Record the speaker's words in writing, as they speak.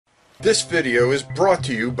This video is brought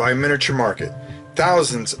to you by Miniature Market.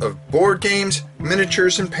 Thousands of board games,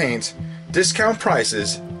 miniatures, and paints, discount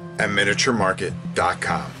prices at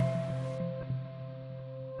miniaturemarket.com.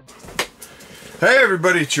 Hey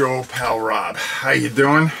everybody, it's your old pal Rob. How you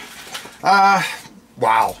doing?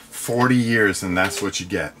 Wow, 40 years and that's what you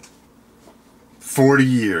get. 40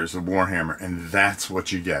 years of Warhammer and that's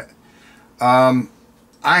what you get. I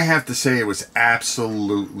have to say it was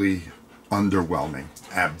absolutely underwhelming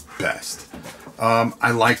at best.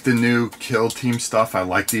 I like the new Kill Team stuff. I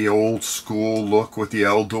like the old school look with the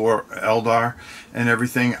Eldar and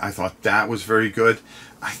everything. I thought that was very good.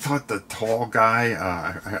 I thought the tall guy,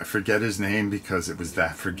 I forget his name because it was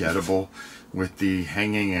that forgettable, with the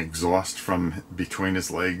hanging exhaust from between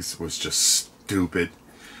his legs, was just stupid.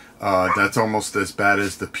 That's almost as bad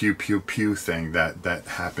as the pew pew pew thing that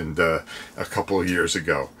happened a couple of years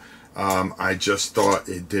ago. I just thought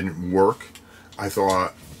it didn't work. I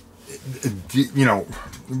thought, you know,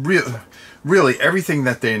 really everything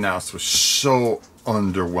that they announced was so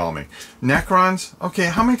underwhelming. Necrons, okay,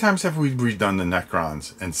 how many times have we redone the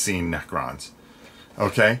Necrons and seen Necrons?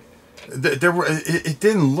 Okay, it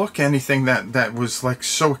didn't look anything that was like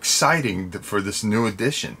so exciting for this new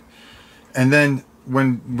edition. And then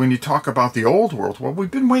when you talk about the old world, well, we've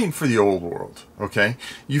been waiting for the old world. Okay,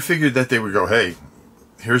 you figured that they would go, hey,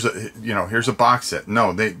 here's a box set.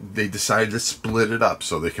 No, they decided to split it up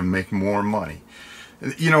so they can make more money.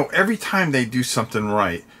 You know, every time they do something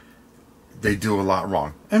right, they do a lot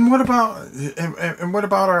wrong. And what about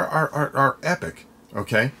our epic?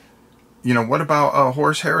 Okay, you know, what about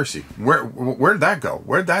Horus Heresy? Where'd that go?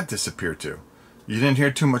 Where'd that disappear to? You didn't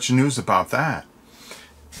hear too much news about that.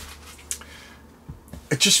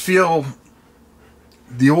 I just feel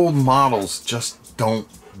the old models just don't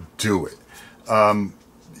do it.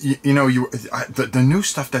 You know, the new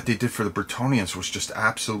stuff that they did for the Bretonians was just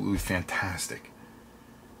absolutely fantastic.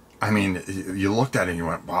 I mean, you looked at it and you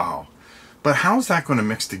went, wow. But how's that going to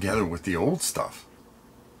mix together with the old stuff?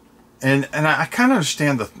 And I kind of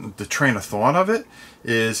understand the train of thought of it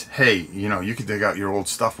is, hey, you know, you can dig out your old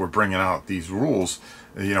stuff. We're bringing out these rules.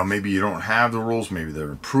 You know, maybe you don't have the rules. Maybe they're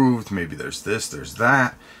improved. Maybe there's this, there's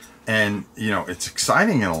that. And, you know, it's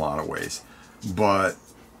exciting in a lot of ways. But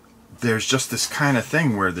there's just this kind of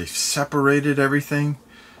thing where they've separated everything.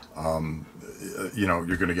 You know,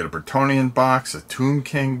 you're going to get a Bretonian box, a Tomb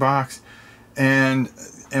King box. And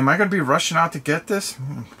am I going to be rushing out to get this?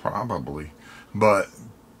 Probably. But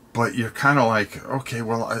you're kind of like, okay,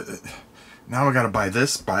 well, now I got to buy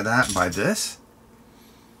this, buy that, buy this.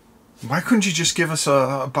 Why couldn't you just give us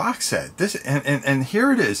a box set? This and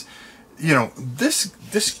here it is. You know, this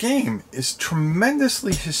game is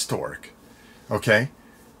tremendously historic. Okay,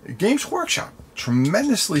 Games Workshop,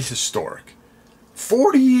 tremendously historic.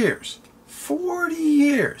 40 years. 40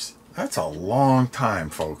 years. That's a long time,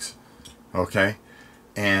 folks. Okay,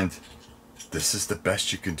 and this is the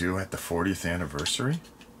best you can do at the 40th anniversary.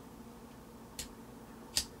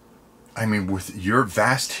 I mean, with your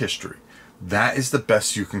vast history, that is the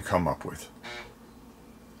best you can come up with.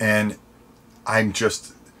 And I'm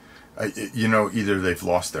just, you know, either they've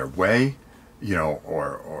lost their way, you know,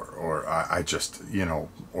 or I just, you know,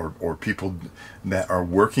 or people that are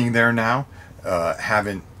working there now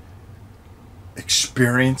haven't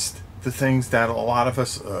experienced the things that a lot of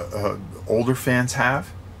us older fans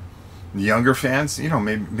have. The younger fans, you know,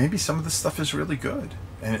 maybe some of the stuff is really good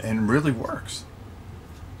and really works.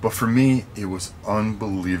 But for me, it was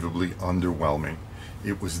unbelievably underwhelming.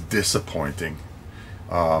 It was disappointing,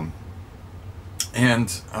 and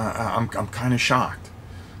I'm kind of shocked.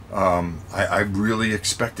 I really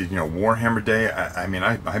expected, you know, Warhammer Day. I mean,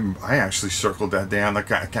 I actually circled that day on the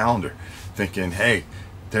calendar, thinking, hey,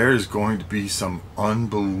 there's going to be some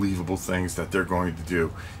unbelievable things that they're going to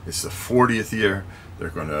do. It's the 40th year. They're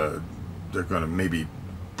gonna maybe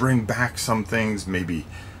bring back some things, maybe,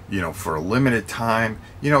 you know, for a limited time.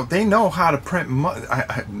 You know, they know how to print money.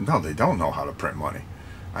 No, they don't know how to print money.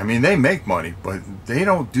 I mean, they make money, but they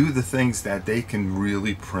don't do the things that they can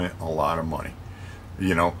really print a lot of money.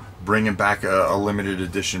 You know, bringing back a limited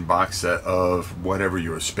edition box set of whatever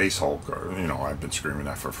you're, a Space Hulk, or, you know, I've been screaming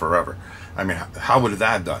that for forever. I mean, how would have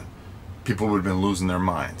that done? People would have been losing their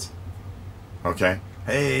minds. Okay?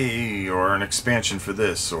 Hey, or an expansion for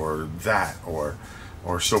this or that, or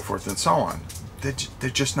so forth and so on. They're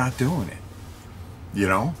just not doing it. You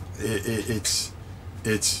know, it's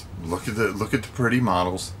look at the pretty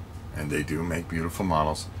models, and they do make beautiful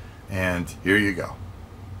models, and here you go.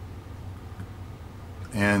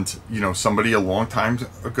 And you know, somebody a long time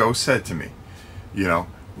ago said to me, you know,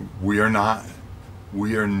 we are not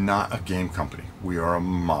a game company. We are a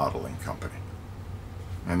modeling company.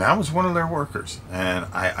 And that was one of their workers. And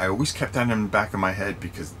I always kept that in the back of my head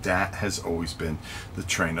because that has always been the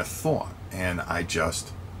train of thought. And I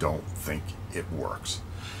just don't think it works.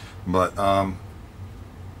 But,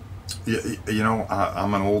 you know,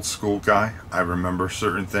 I'm an old school guy. I remember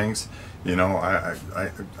certain things. You know,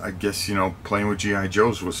 I guess, you know, playing with G.I.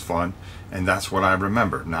 Joes was fun. And that's what I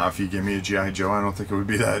remember. Now, if you give me a G.I. Joe, I don't think it would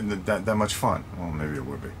be that much fun. Well, maybe it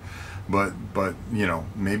would be. But you know,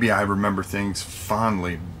 maybe I remember things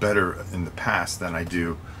fondly better in the past than I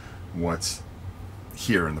do what's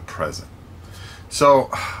here in the present.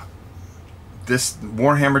 So this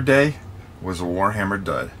Warhammer Day was a Warhammer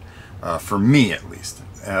dud, for me at least.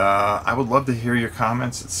 I would love to hear your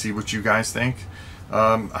comments and see what you guys think.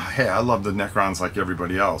 Hey, I love the Necrons like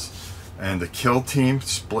everybody else. And the kill team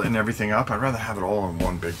splitting everything up, I'd rather have it all in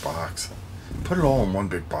one big box. Put it all in one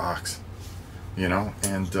big box. You know,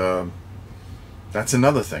 and that's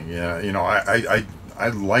another thing. Yeah, you know, I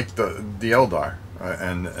like the Eldar,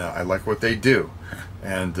 and I like what they do,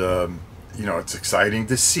 and you know, it's exciting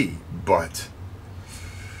to see. But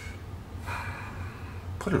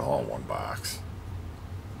put it all in one box.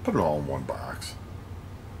 Put it all in one box.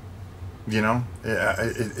 You know,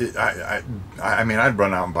 I mean, I'd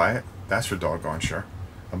run out and buy it. That's for doggone sure.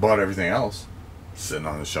 I bought everything else sitting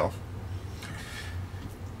on the shelf.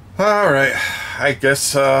 All right, I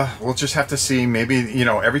guess we'll just have to see. Maybe, you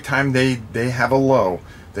know, every time they have a low,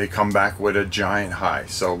 they come back with a giant high.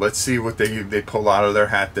 So let's see what they pull out of their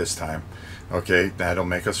hat this time. Okay, that'll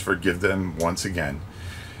make us forgive them once again.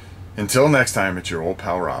 Until next time, it's your old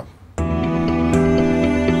pal Rob.